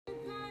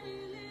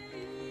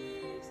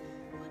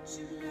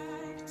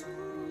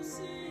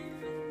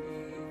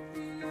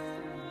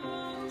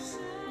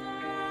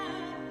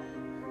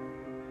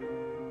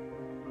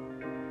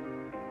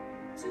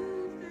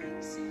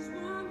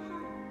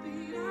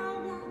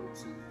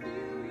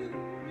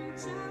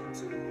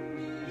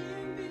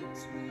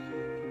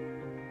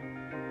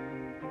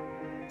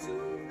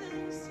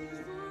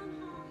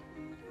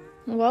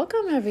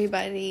Welcome,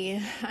 everybody.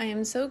 I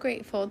am so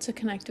grateful to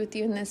connect with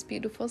you in this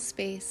beautiful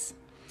space.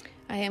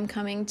 I am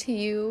coming to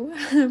you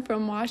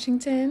from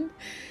Washington,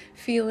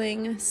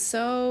 feeling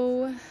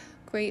so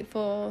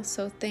grateful,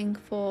 so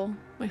thankful.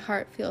 My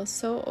heart feels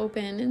so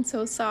open and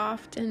so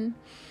soft, and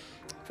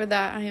for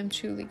that, I am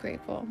truly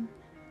grateful.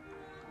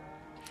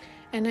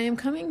 And I am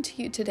coming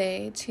to you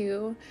today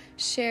to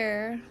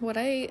share what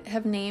I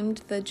have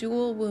named the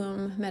Jewel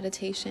Womb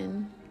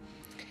meditation.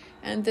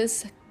 And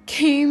this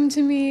came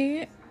to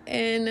me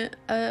in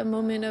a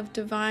moment of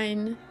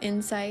divine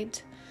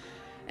insight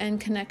and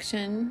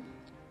connection.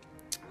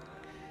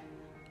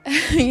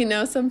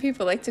 Some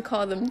people like to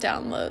call them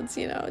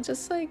downloads,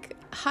 just like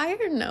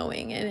higher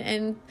knowing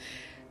and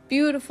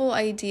beautiful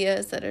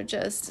ideas that are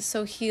just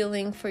so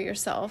healing for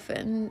yourself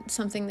and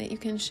something that you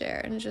can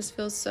share. And it just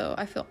feels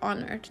I feel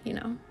honored,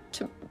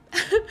 to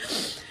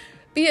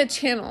be a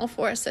channel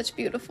for such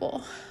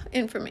beautiful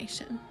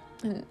information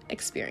and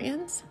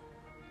experience.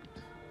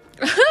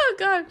 Oh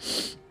God,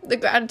 the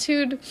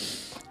gratitude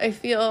I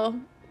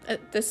feel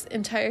at this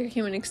entire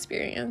human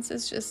experience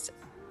is just,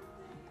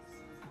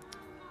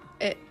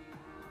 it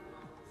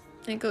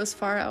goes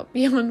far out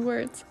beyond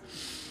words.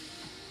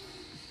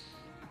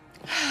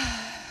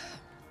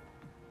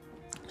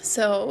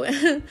 So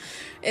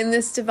in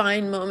this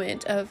divine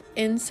moment of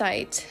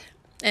insight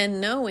and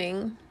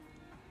knowing,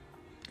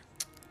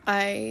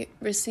 I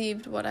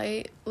received what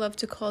I love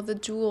to call the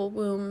Jewel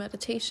Womb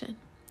meditation.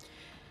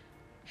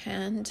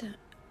 And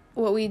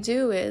what we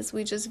do is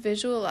we just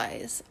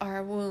visualize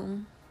our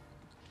womb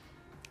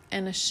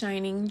and a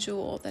shining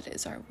jewel that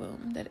is our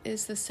womb, that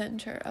is the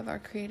center of our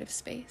creative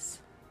space,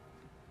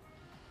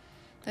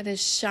 that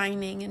is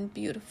shining and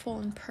beautiful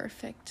and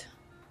perfect.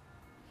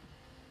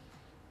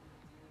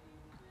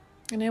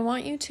 And I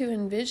want you to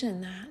envision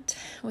that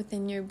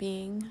within your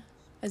being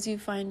as you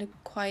find a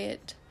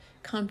quiet,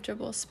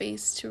 comfortable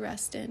space to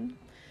rest in,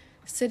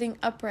 sitting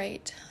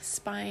upright,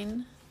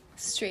 spine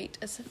straight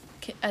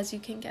as you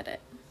can get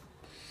it.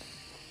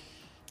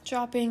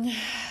 Dropping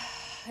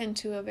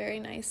into a very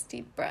nice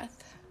deep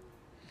breath.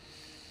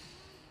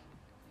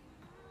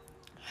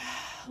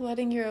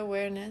 Letting your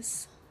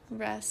awareness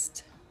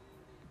rest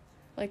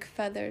like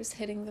feathers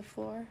hitting the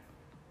floor.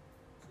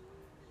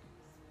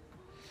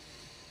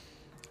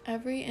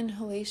 Every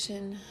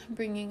inhalation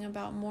bringing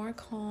about more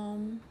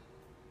calm,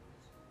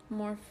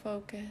 more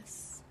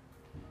focus,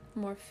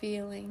 more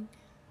feeling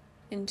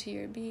into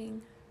your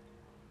being.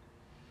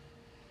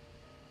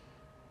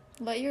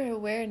 Let your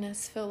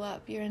awareness fill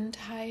up your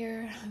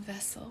entire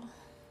vessel.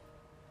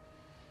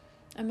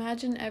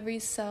 Imagine every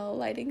cell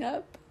lighting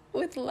up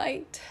with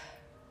light.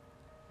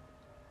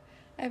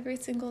 Every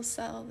single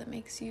cell that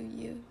makes you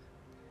you.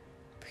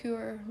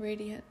 Pure,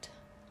 radiant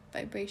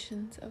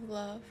vibrations of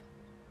love.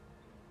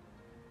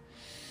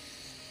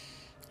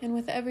 And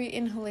with every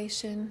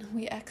inhalation,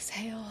 we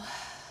exhale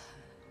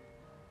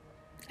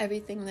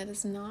everything that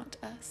is not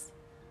us.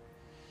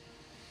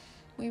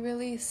 We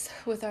release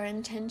with our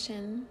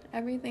intention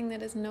everything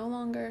that is no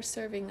longer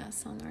serving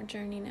us on our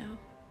journey now.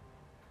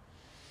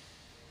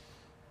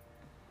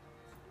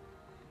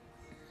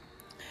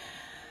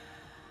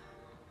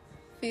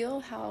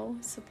 Feel how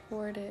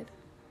supported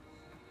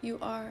you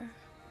are.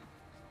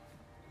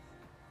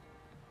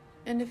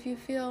 And if you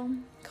feel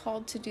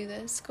called to do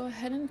this, go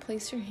ahead and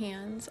place your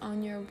hands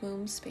on your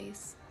womb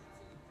space.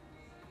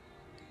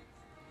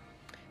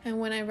 And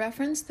when I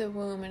reference the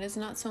womb, it is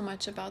not so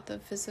much about the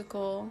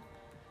physical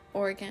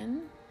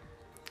organ.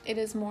 It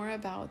is more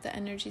about the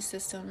energy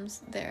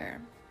systems there.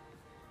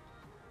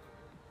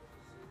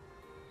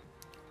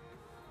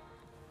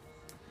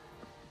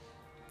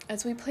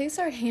 As we place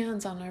our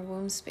hands on our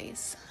womb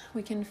space,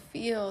 we can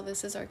feel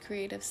this is our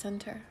creative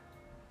center.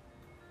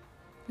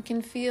 We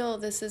can feel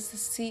this is the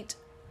seat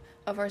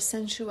of our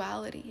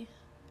sensuality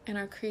and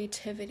our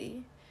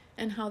creativity,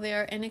 and how they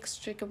are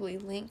inextricably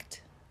linked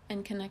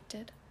and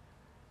connected.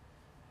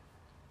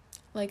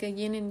 Like a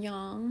yin and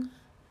yang,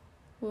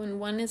 when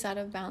one is out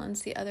of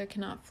balance, the other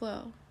cannot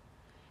flow.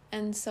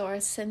 And so our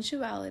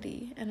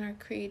sensuality and our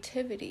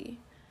creativity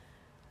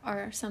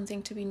are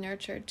something to be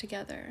nurtured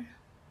together.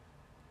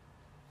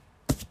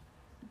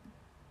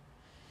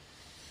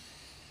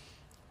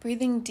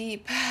 Breathing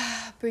deep,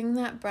 bring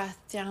that breath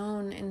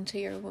down into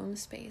your womb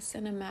space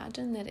and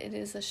imagine that it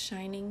is a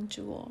shining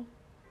jewel.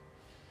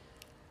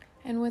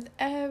 And with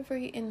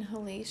every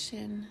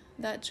inhalation,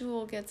 that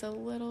jewel gets a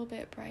little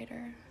bit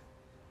brighter.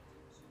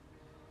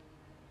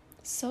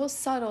 So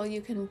subtle you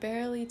can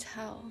barely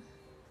tell,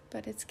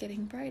 but it's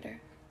getting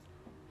brighter.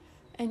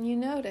 And you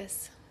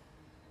notice,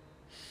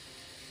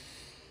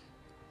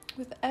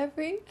 with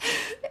every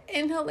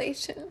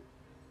inhalation,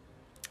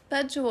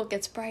 that jewel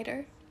gets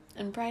brighter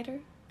and brighter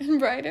and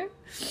brighter,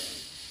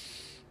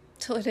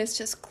 till it is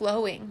just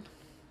glowing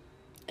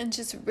and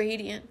just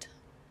radiant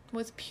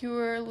with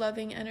pure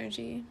loving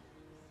energy,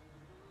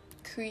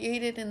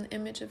 created in the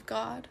image of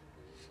God,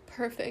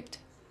 perfect,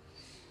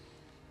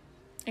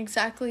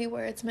 exactly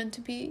where it's meant to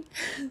be,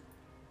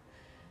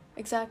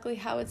 exactly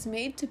how it's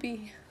made to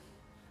be.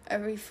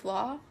 Every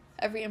flaw,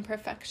 every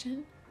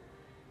imperfection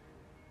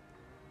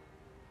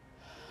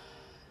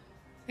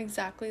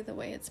exactly the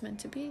way it's meant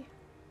to be.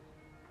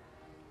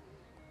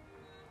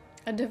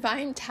 A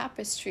divine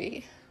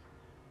tapestry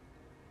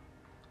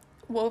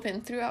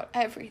woven throughout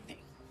everything.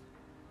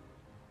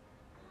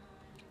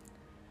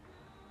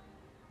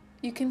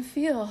 You can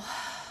feel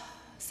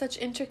such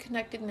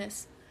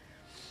interconnectedness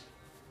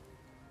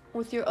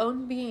with your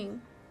own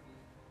being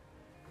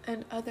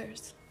and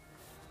others,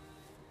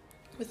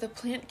 with the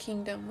plant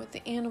kingdom, with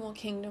the animal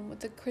kingdom,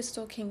 with the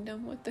crystal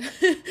kingdom, with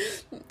the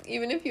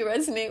even if you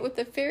resonate with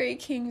the fairy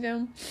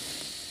kingdom,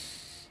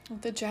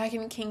 with the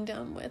dragon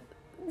kingdom, with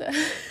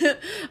the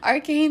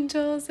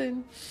archangels,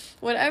 and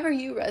whatever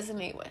you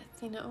resonate with,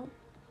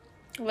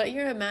 let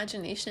your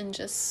imagination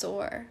just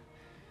soar.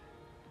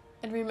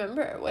 And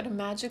remember what a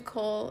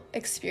magical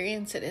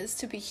experience it is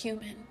to be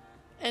human,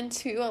 and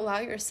to allow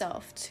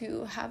yourself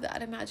to have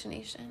that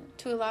imagination,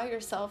 to allow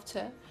yourself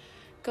to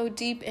go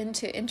deep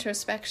into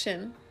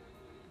introspection.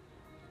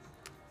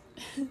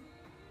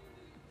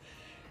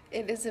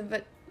 It is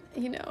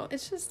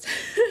it's just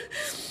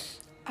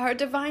our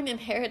divine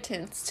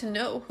inheritance to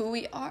know who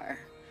we are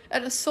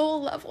at a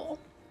soul level.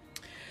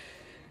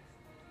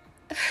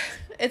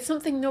 It's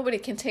something nobody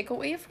can take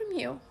away from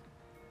you.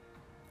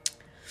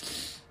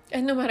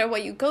 And no matter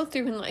what you go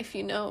through in life,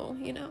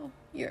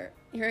 you're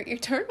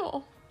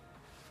eternal.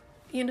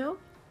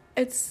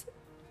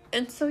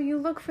 And so you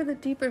look for the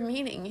deeper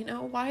meaning,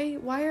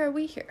 why are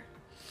we here?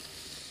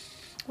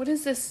 What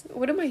is this?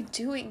 What am I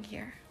doing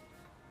here?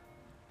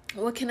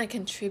 What can I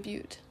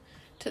contribute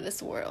to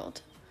this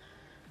world?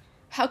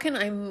 How can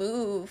I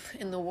move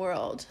in the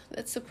world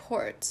that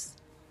supports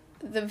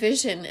the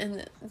vision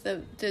and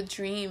the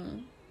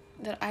dream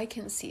that I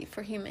can see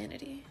for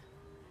humanity?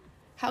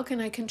 How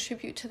can I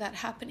contribute to that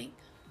happening?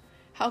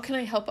 How can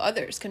I help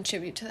others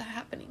contribute to that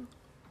happening?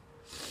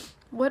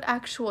 What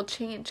actual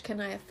change can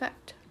I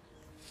affect?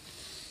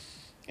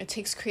 It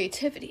takes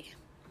creativity.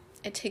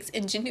 It takes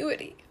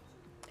ingenuity.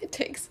 It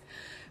takes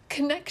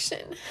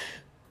connection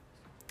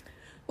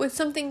with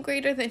something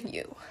greater than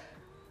you.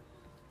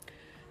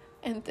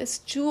 And this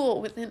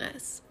jewel within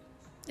us,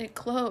 it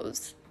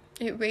glows,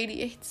 it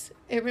radiates,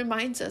 it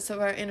reminds us of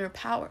our inner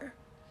power,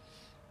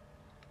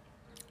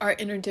 our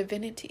inner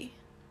divinity,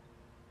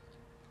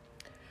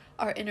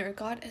 our inner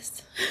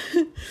goddess,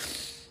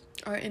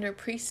 our inner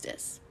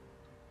priestess,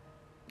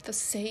 the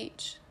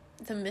sage,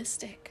 the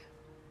mystic,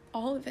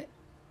 all of it.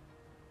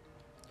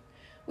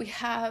 We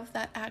have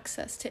that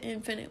access to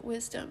infinite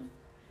wisdom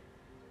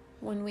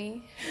when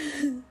we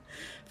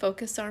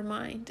focus our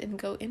mind and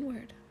go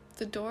inward.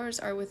 The doors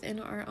are within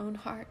our own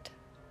heart.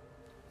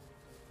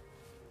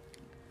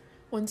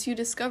 Once you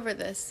discover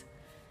this,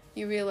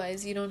 you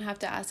realize you don't have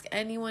to ask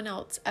anyone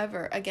else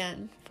ever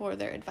again for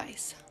their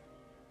advice,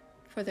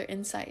 for their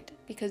insight,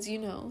 because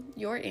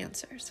your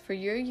answers for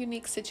your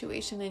unique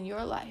situation in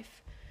your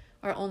life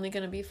are only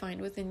going to be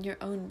found within your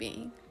own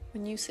being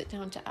when you sit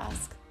down to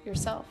ask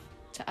yourself,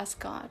 to ask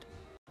God.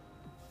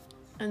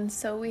 And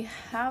so we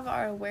have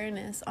our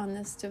awareness on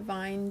this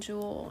divine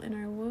jewel in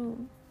our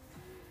womb.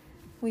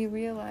 We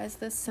realize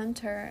this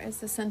center is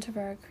the center of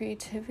our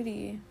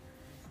creativity.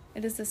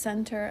 It is the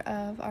center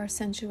of our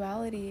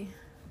sensuality.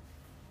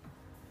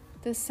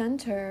 This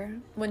center,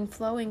 when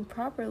flowing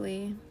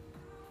properly,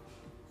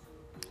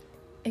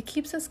 it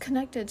keeps us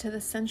connected to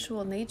the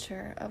sensual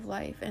nature of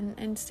life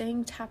and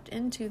staying tapped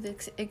into the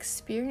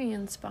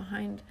experience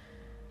behind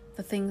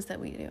the things that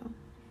we do.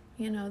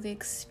 The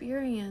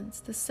experience,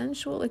 the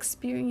sensual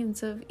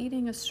experience of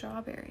eating a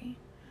strawberry,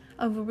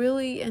 of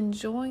really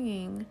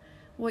enjoying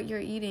what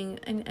you're eating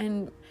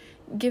and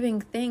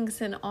giving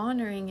thanks and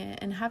honoring it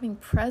and having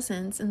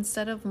presence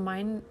instead of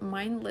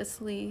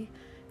mindlessly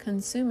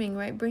consuming,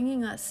 right?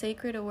 Bringing that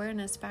sacred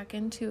awareness back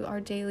into our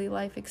daily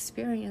life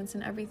experience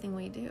and everything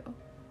we do.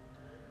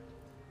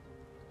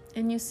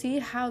 And you see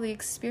how the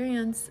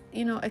experience,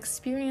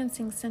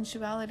 experiencing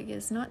sensuality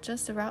is not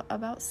just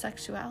about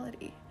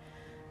sexuality.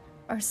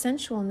 Our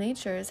sensual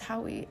nature is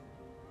how we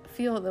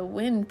feel the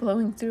wind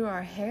blowing through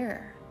our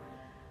hair,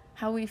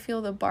 how we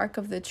feel the bark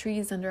of the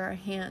trees under our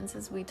hands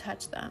as we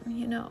touch them,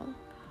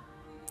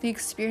 The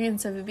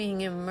experience of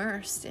being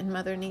immersed in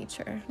Mother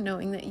Nature,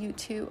 knowing that you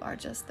too are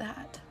just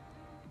that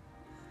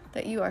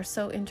you are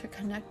so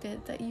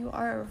interconnected, that you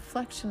are a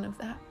reflection of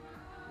that.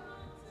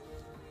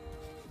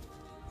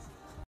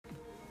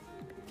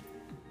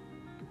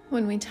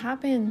 When we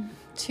tap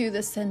into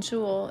the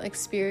sensual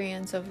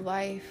experience of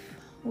life,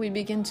 we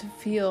begin to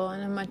feel on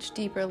a much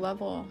deeper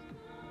level.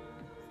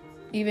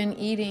 Even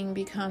eating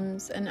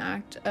becomes an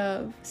act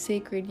of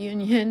sacred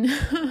union,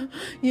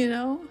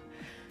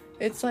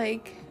 It's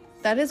like,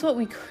 that is what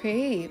we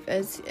crave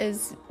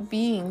as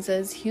beings,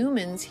 as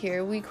humans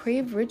here. We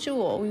crave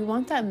ritual. We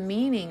want that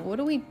meaning. What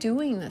are we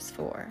doing this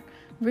for?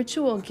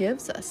 Ritual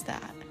gives us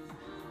that.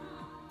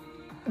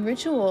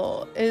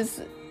 Ritual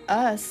is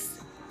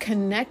us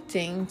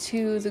connecting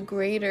to the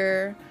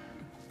greater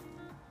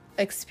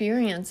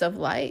experience of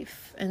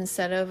life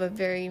instead of a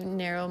very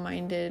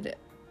narrow-minded,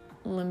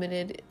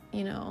 limited,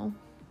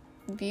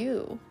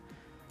 view.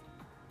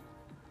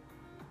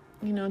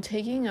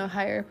 taking a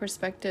higher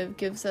perspective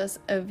gives us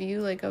a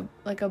view, like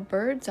a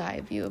bird's eye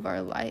view of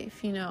our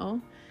life.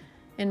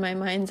 In my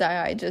mind's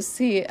eye, I just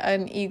see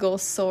an eagle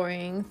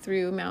soaring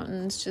through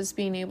mountains, just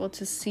being able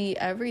to see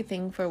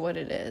everything for what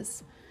it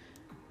is.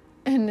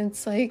 And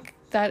it's like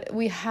that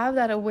we have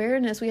that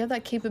awareness, we have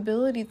that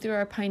capability through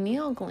our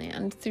pineal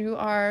gland, through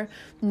our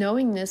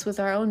knowingness with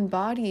our own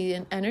body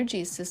and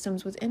energy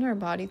systems within our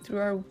body, through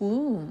our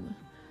womb.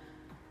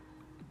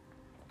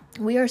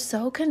 We are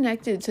so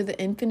connected to the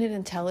infinite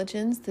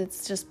intelligence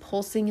that's just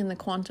pulsing in the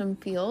quantum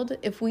field.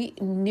 If we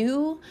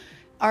knew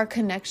our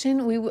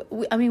connection,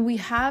 we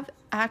have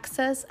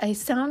access. I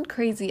sound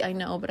crazy, I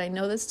know, but I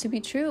know this to be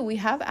true. We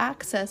have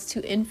access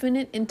to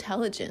infinite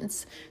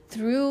intelligence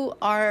through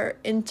our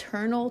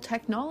internal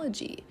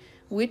technology,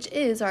 which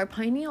is our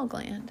pineal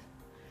gland,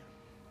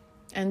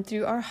 and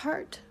through our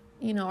heart.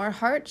 Our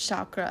heart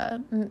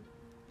chakra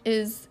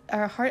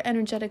our heart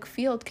energetic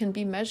field can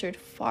be measured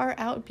far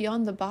out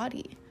beyond the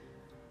body.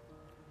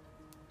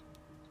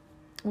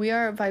 We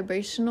are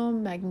vibrational,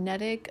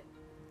 magnetic,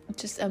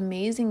 just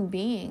amazing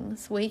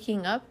beings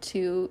waking up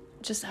to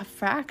just a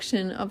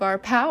fraction of our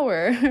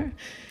power.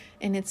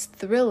 And it's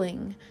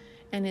thrilling,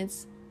 and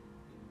it's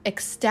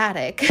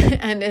ecstatic,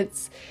 and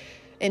it's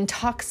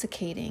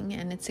intoxicating,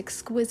 and it's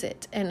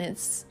exquisite, and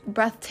it's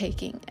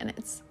breathtaking, and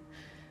it's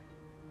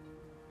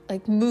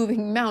like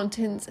moving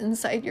mountains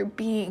inside your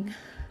being.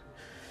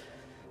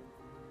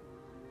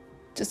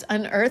 Just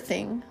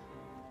unearthing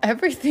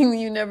everything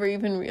you never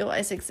even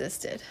realized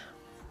existed.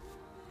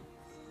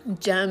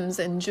 Gems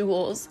and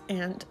jewels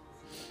and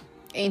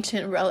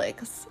ancient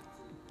relics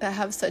that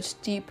have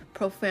such deep,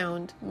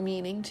 profound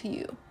meaning to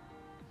you.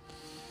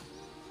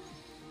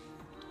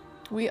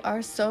 We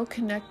are so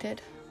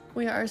connected.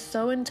 We are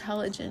so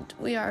intelligent.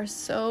 We are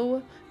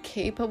so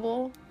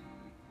capable.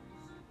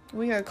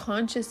 We are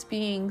conscious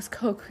beings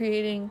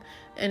co-creating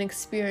an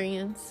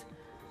experience.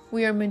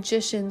 We are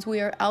magicians.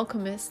 We are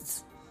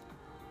alchemists.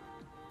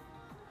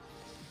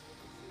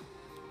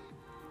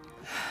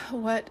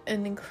 What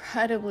an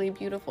incredibly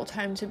beautiful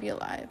time to be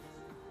alive.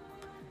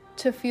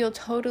 To feel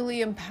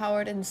totally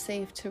empowered and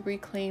safe to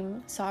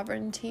reclaim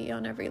sovereignty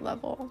on every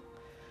level.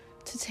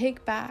 To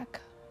take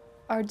back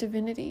our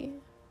divinity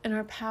and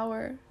our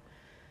power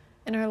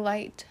and our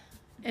light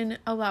and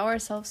allow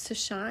ourselves to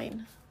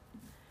shine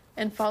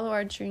and follow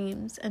our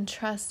dreams and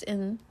trust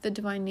in the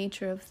divine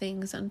nature of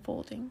things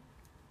unfolding.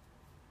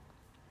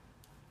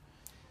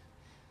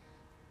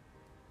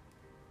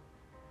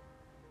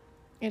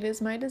 It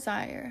is my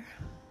desire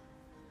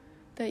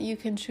that you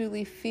can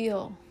truly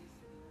feel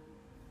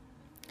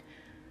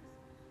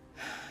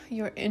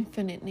your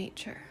infinite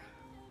nature.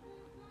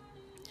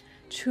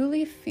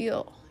 Truly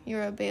feel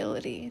your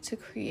ability to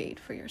create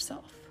for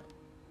yourself.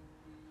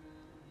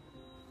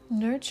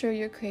 Nurture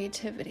your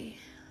creativity.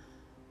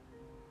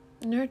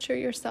 Nurture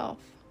yourself.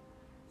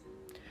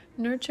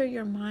 Nurture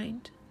your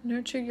mind.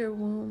 Nurture your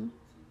womb.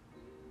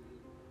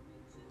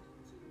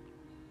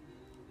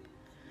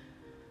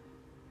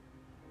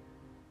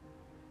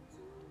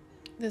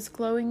 This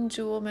glowing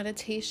jewel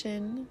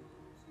meditation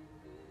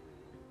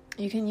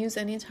you can use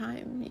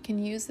anytime. You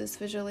can use this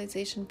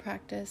visualization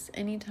practice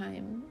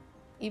anytime,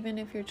 even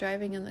if you're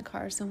driving in the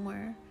car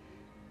somewhere.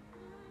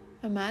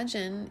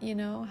 Imagine,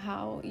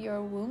 how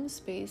your womb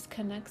space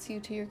connects you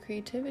to your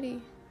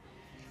creativity,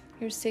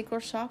 your sacral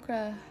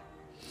chakra,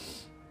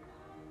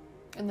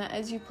 and that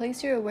as you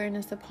place your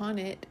awareness upon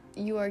it,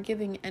 you are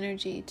giving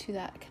energy to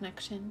that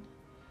connection.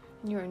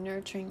 You are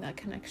nurturing that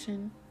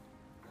connection.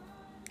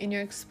 And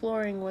you're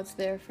exploring what's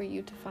there for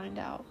you to find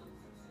out.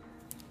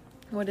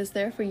 What is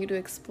there for you to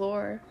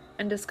explore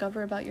and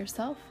discover about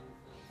yourself.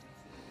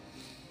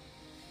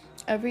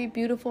 Every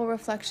beautiful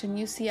reflection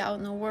you see out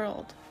in the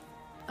world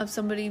of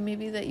somebody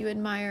maybe that you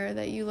admire,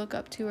 that you look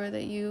up to, or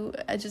that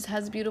it just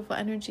has beautiful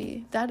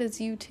energy, that is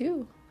you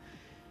too.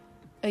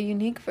 A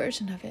unique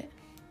version of it.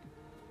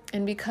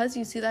 And because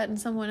you see that in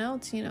someone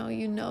else, you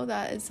know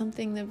that is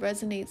something that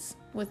resonates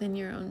within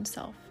your own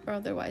self, or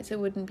otherwise it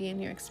wouldn't be in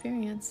your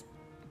experience.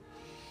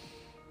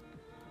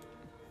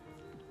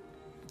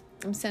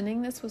 I'm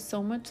sending this with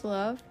so much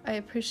love. I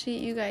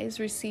appreciate you guys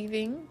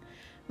receiving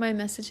my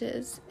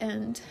messages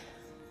and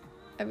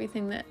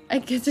everything that I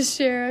get to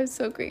share. I'm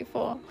so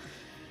grateful.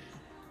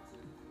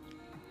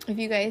 If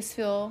you guys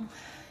feel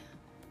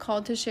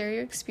called to share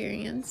your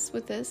experience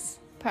with this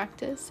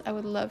practice, I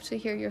would love to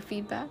hear your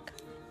feedback.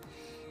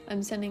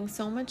 I'm sending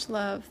so much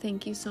love.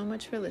 Thank you so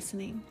much for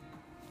listening.